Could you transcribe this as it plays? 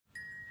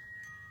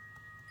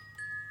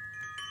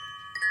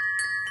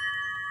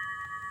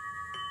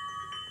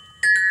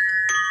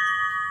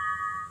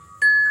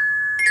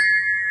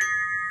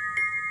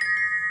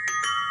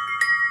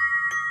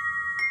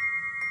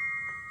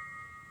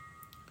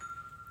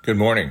Good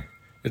morning.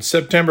 It's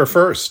September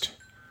 1st,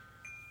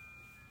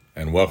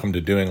 and welcome to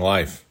Doing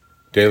Life,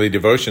 daily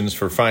devotions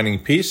for finding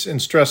peace in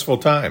stressful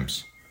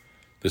times.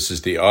 This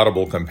is the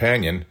audible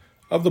companion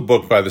of the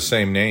book by the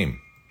same name.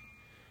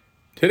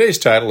 Today's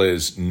title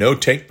is No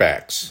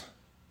Takebacks.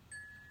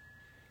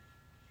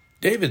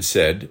 David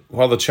said,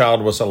 "While the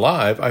child was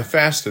alive, I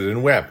fasted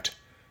and wept.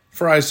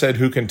 For I said,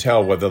 who can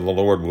tell whether the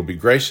Lord will be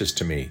gracious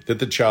to me, that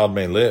the child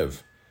may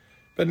live?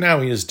 But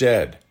now he is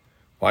dead.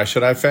 Why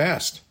should I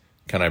fast?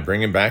 Can I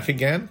bring him back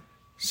again?"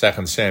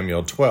 2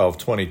 Samuel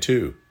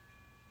 12:22.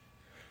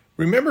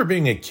 Remember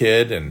being a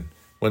kid and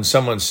when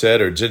someone said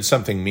or did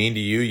something mean to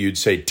you, you'd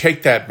say,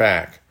 "Take that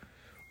back."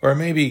 Or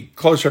maybe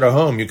closer to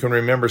home, you can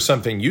remember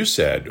something you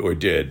said or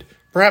did,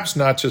 perhaps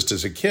not just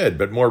as a kid,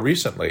 but more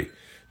recently,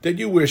 that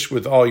you wish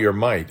with all your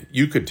might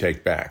you could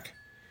take back.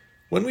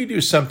 When we do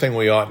something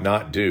we ought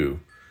not do,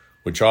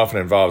 which often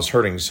involves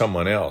hurting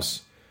someone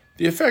else,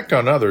 the effect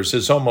on others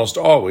is almost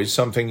always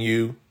something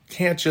you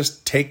can't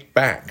just take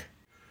back.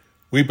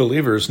 We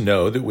believers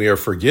know that we are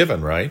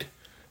forgiven, right?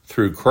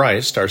 Through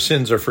Christ, our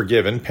sins are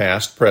forgiven,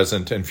 past,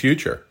 present, and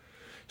future.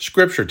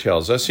 Scripture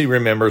tells us He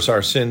remembers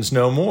our sins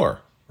no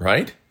more,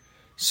 right?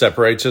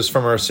 Separates us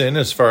from our sin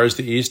as far as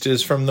the east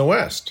is from the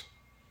west.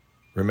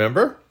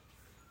 Remember?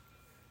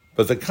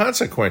 But the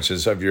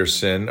consequences of your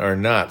sin are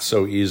not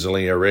so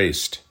easily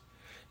erased.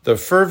 The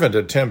fervent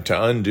attempt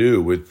to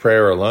undo with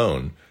prayer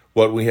alone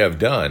what we have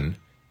done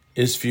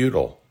is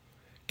futile.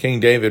 King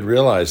David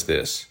realized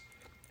this.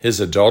 His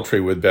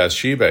adultery with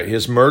Bathsheba,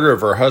 his murder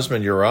of her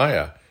husband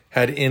Uriah,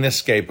 had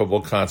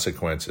inescapable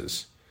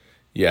consequences.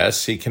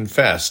 Yes, he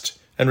confessed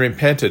and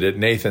repented at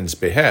Nathan's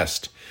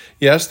behest.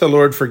 Yes, the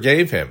Lord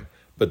forgave him,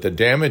 but the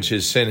damage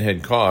his sin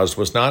had caused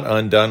was not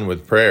undone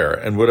with prayer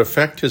and would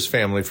affect his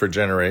family for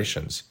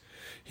generations.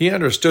 He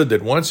understood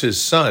that once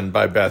his son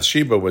by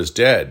Bathsheba was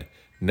dead,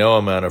 no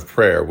amount of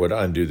prayer would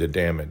undo the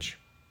damage.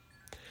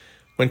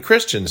 When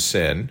Christians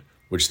sin,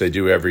 which they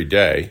do every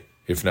day,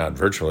 if not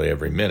virtually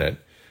every minute,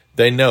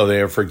 they know they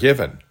are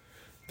forgiven.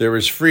 There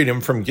is freedom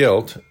from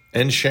guilt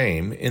and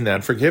shame in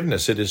that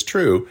forgiveness, it is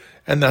true,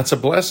 and that's a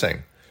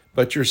blessing.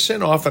 But your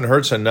sin often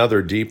hurts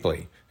another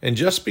deeply, and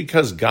just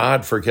because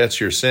God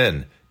forgets your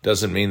sin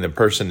doesn't mean the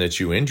person that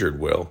you injured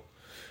will.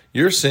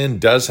 Your sin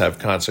does have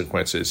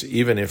consequences,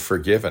 even if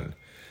forgiven.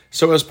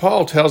 So as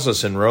Paul tells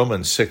us in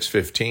Romans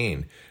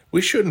 6:15,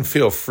 we shouldn't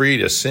feel free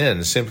to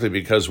sin simply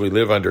because we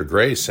live under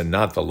grace and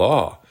not the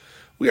law.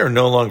 We are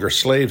no longer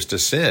slaves to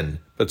sin,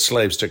 but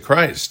slaves to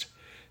Christ.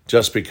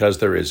 Just because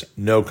there is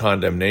no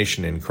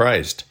condemnation in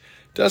Christ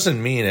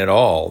doesn't mean at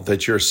all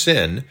that your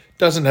sin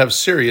doesn't have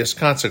serious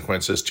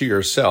consequences to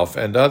yourself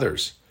and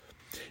others.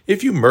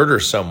 If you murder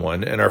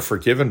someone and are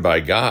forgiven by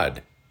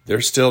God,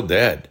 they're still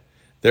dead.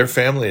 Their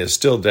family is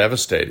still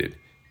devastated,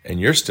 and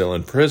you're still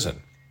in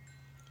prison.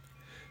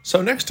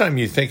 So next time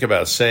you think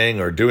about saying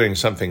or doing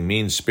something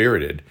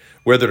mean-spirited,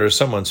 whether to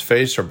someone's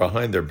face or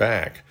behind their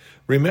back,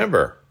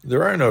 remember,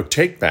 there are no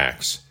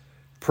takebacks.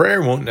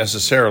 Prayer won't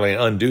necessarily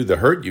undo the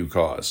hurt you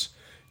cause.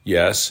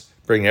 Yes,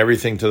 bring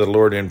everything to the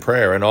Lord in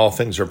prayer, and all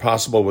things are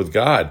possible with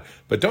God,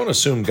 but don't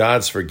assume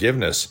God's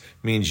forgiveness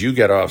means you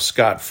get off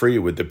scot-free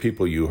with the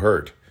people you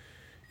hurt.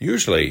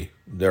 Usually,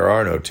 there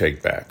are no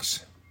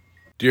takebacks.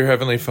 Dear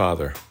Heavenly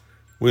Father,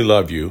 we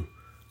love you.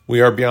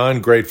 We are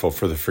beyond grateful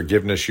for the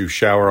forgiveness you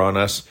shower on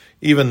us,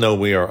 even though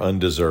we are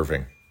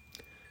undeserving.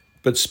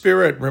 But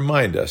Spirit,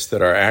 remind us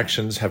that our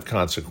actions have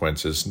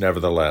consequences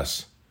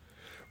nevertheless.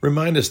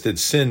 Remind us that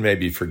sin may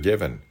be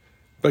forgiven,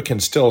 but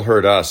can still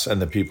hurt us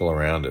and the people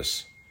around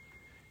us.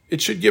 It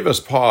should give us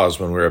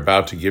pause when we're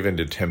about to give in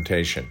to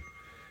temptation,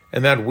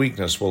 and that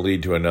weakness will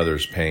lead to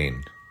another's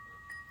pain.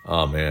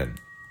 Amen.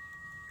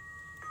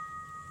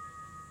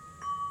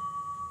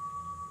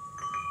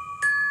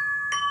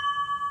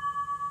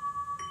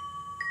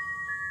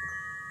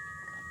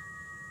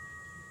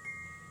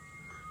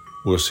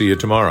 We'll see you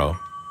tomorrow.